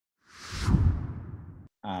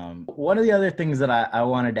One of the other things that I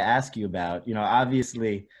wanted to ask you about,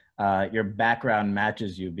 obviously your background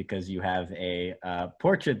matches you because you have a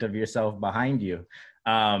portrait of yourself behind you,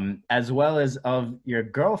 as well as of your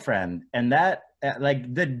girlfriend. And that,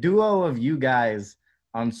 like the duo of you guys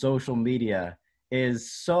on social media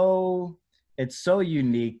is it's so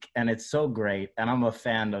unique and it's so great. And I'm a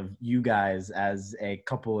fan of you guys as a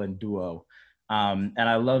couple and duo. And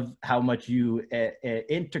I love how much you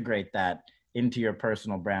integrate that into your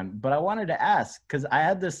personal brand. But I wanted to ask, because I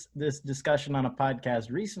had this discussion on a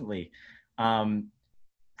podcast recently. Um,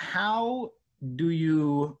 how do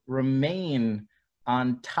you remain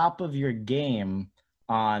on top of your game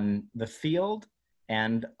on the field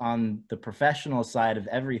and on the professional side of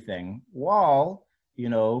everything while,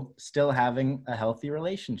 still having a healthy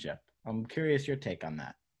relationship? I'm curious your take on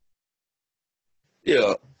that.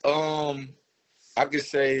 Yeah, I could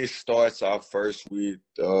say it starts off first with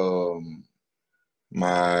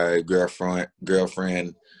my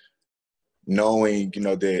girlfriend knowing,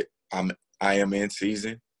 that I am in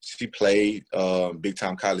season. She played big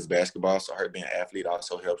time college basketball, so her being an athlete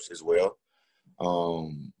also helps as well.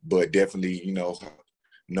 But definitely,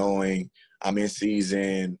 knowing I'm in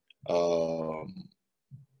season, I'm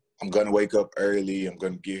gonna wake up early. I'm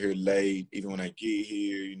gonna get here late. Even when I get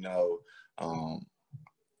here, I'm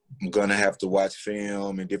gonna have to watch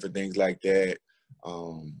film and different things like that.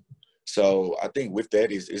 So I think with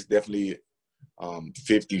that, it's definitely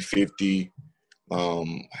 50-50.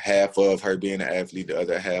 Half of her being an athlete, the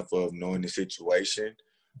other half of knowing the situation.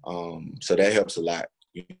 So that helps a lot.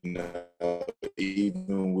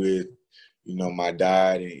 Even with, my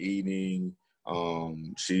diet and eating,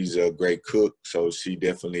 she's a great cook. So she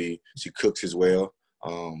cooks as well.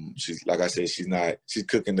 She's, like I said, she's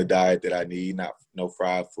cooking the diet that I need, no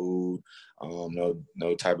fried food, no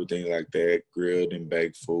type of thing like that, grilled and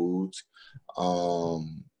baked foods.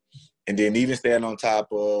 And then even staying on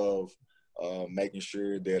top of making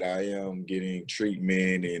sure that I am getting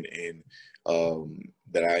treatment and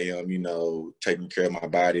that I am, taking care of my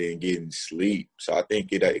body and getting sleep. So I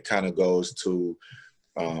think it kind of goes to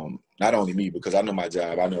not only me, because I know my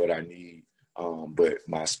job, I know what I need, but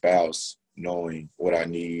my spouse knowing what I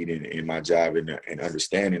need in my job and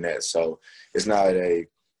understanding that. So it's not a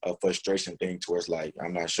frustration thing towards like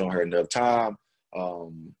I'm not showing her enough time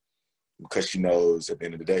because she knows at the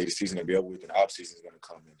end of the day the season will be over with and the off season is going to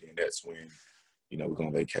come, and then that's when we're going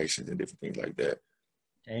on vacations and different things like that.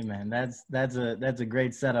 Hey man, that's a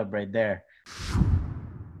great setup right there.